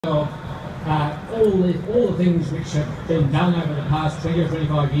of all the things which have been done over the past 20 or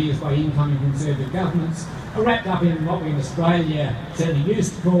 25 years by incoming Conservative governments are wrapped up in what we in Australia certainly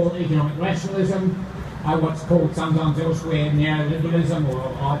used to call economic rationalism, what's called sometimes elsewhere neoliberalism,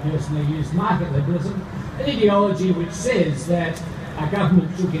 or I personally use market liberalism, an ideology which says that a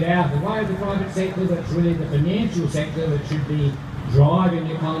government should get out of the way of the private sector, that it's really the financial sector that should be driving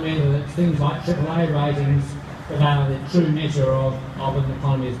the economy, that it's things like AAA ratings that are the true measure of an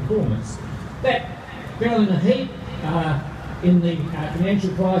economy's performance. That fell in a heap in the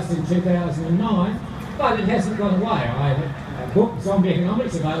financial crisis in 2009, but it hasn't gone away. I have a book, Zombie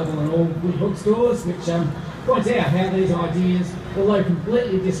Economics, available in all good bookstores, which points out how these ideas, although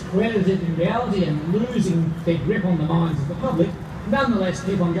completely discredited in reality and losing their grip on the minds of the public, nonetheless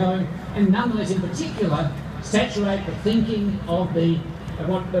keep on going, and nonetheless in particular saturate the thinking of the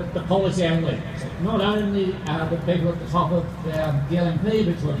policy leaders. Not only the people at the top of the LNP,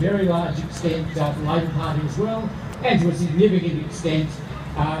 but to a very large extent the Labor Party as well, and to a significant extent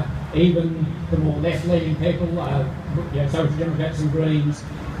even the more left-leaning people, Social Democrats and Greens,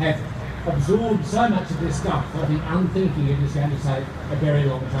 have absorbed so much of this stuff, I think unthinking it is going to take a very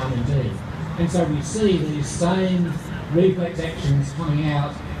long time indeed. And so we see these same reflex actions coming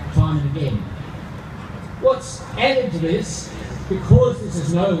out time and again. What's added to this, because this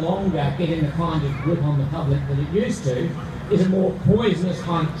is no longer getting the kind of grip on the public that it used to, is a more poisonous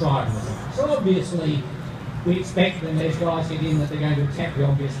kind of tribalism. So obviously we expect when these guys get in that they're going to attack the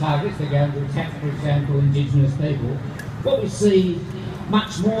obvious targets, they're going to attack, for example, Indigenous people. What we see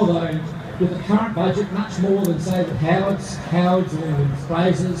much more though with the current budget, much more than say with Howard's or with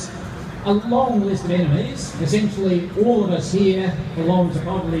Fraser's, a long list of enemies. Essentially all of us here belong to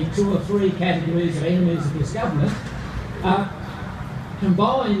probably 2 or 3 categories of enemies of this government,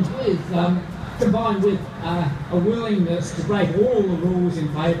 combined with a willingness to break all the rules in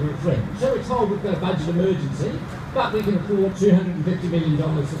favour of freedom. So we're told we've got a budget emergency, but we can afford $250 million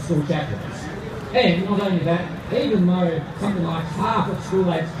for school chaplains. And not only that, even though something like half of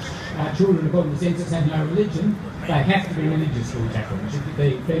school-age children according to the census have no religion, they have to be religious school chaplains.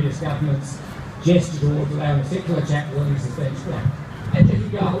 The previous government's gesture towards allowing secular chaplains has been scrapped. And if you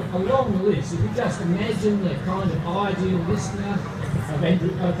go along the list, if you just imagine the kind of ideal listener of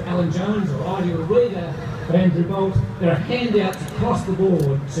Alan Jones or ideal reader of Andrew Bolt, there are handouts across the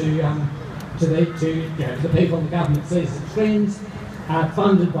board to the people in the government sees as trends,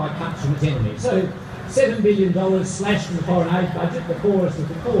 funded by cuts from its enemies. So $7 billion slashed from the foreign aid budget, the poorest of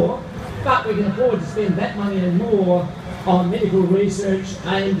the poor, but we can afford to spend that money and more on medical research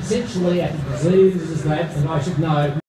aimed essentially at diseases that I should know